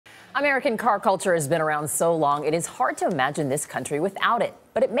American car culture has been around so long, it is hard to imagine this country without it.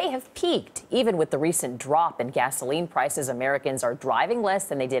 But it may have peaked. Even with the recent drop in gasoline prices, Americans are driving less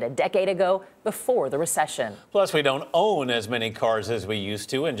than they did a decade ago before the recession. Plus, we don't own as many cars as we used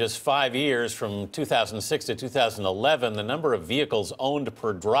to. In just 5 years, from 2006 to 2011, the number of vehicles owned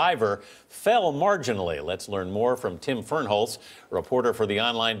per driver fell marginally. Let's learn more from Tim Fernholz, reporter for the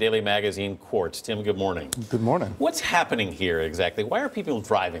online daily magazine Quartz. Tim, good morning. Good morning. What's happening here exactly? Why are people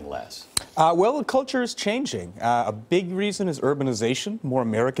driving less? Well, the culture is changing. A big reason is urbanization. More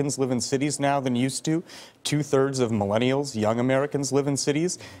Americans live in cities now than used to. 2/3 of millennials, young Americans, live in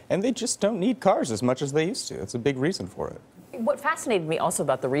cities, and they just don't need cars as much as they used to. That's a big reason for it. What fascinated me also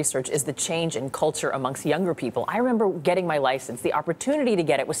about the research is the change in culture amongst younger people. I remember getting my license. The opportunity to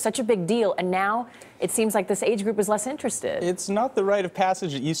get it was such a big deal, and now it seems like this age group is less interested. It's not the rite of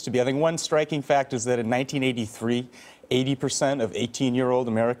passage it used to be. I think one striking fact is that in 1983, 80% of 18-year-old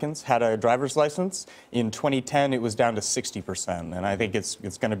Americans had a driver's license. In 2010, it was down to 60%, and I think it's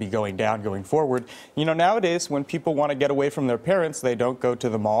going to be going down going forward. You know, nowadays, when people want to get away from their parents, they don't go to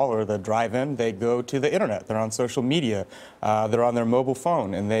the mall or the drive-in. They go to the internet. They're on social media. They're on their mobile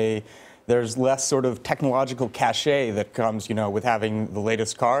phone, and there's less sort of technological cachet that comes, you know, with having the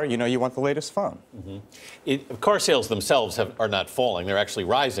latest car. You know, you want the latest phone. Car sales themselves are not falling. They're actually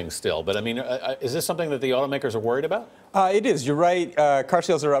rising still. But, I mean, is this something that the automakers are worried about? It is. You're right. Car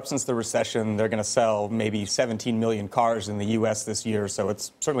sales are up since the recession. They're going to sell maybe 17 million cars in the U.S. this year, so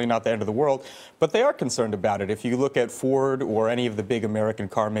it's certainly not the end of the world. But they are concerned about it. If you look at Ford or any of the big American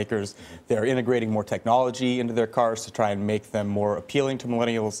car makers, they're integrating more technology into their cars to try and make them more appealing to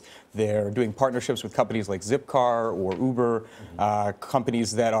millennials. They're doing partnerships with companies like Zipcar or Uber,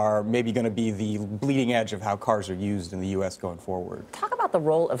 companies that are maybe going to be the bleeding edge of how cars are used in the U.S. going forward. Talk about the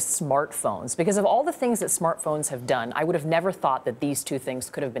role of smartphones, because of all the things that smartphones have done, I would have never thought that these two things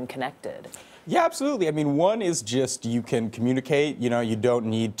could have been connected. Yeah, absolutely. I mean, one is just you can communicate. You know, you don't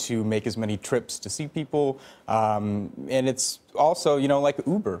need to make as many trips to see people. And it's also, you know, like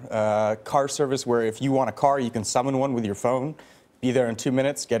Uber, car service where if you want a car, you can summon one with your phone. Be there in 2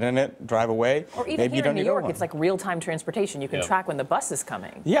 minutes, get in it, drive away. Or even Maybe here in New York, one. it's like real-time transportation. You can track when the bus is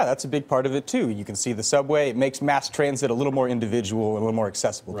coming. Yeah, that's a big part of it, too. You can see the subway. It makes mass transit a little more individual, a little more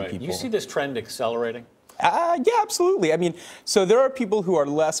accessible to people. You see this trend accelerating? Yeah, absolutely. I mean, so there are people who are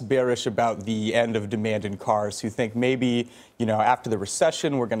less bearish about the end of demand in cars, who think maybe, you know, after the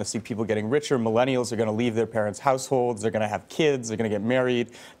recession, we're going to see people getting richer. Millennials are going to leave their parents' households. They're going to have kids. They're going to get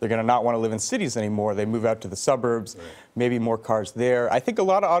married. They're going to not want to live in cities anymore. They move out to the suburbs, maybe more cars there. I think a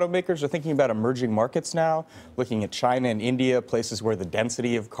lot of automakers are thinking about emerging markets now, looking at China and India, places where the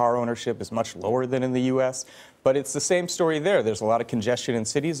density of car ownership is much lower than in the U.S. But it's the same story there. There's a lot of congestion in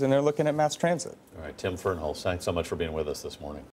cities, and they're looking at mass transit. All right, Tim Fernholz, thanks so much for being with us this morning.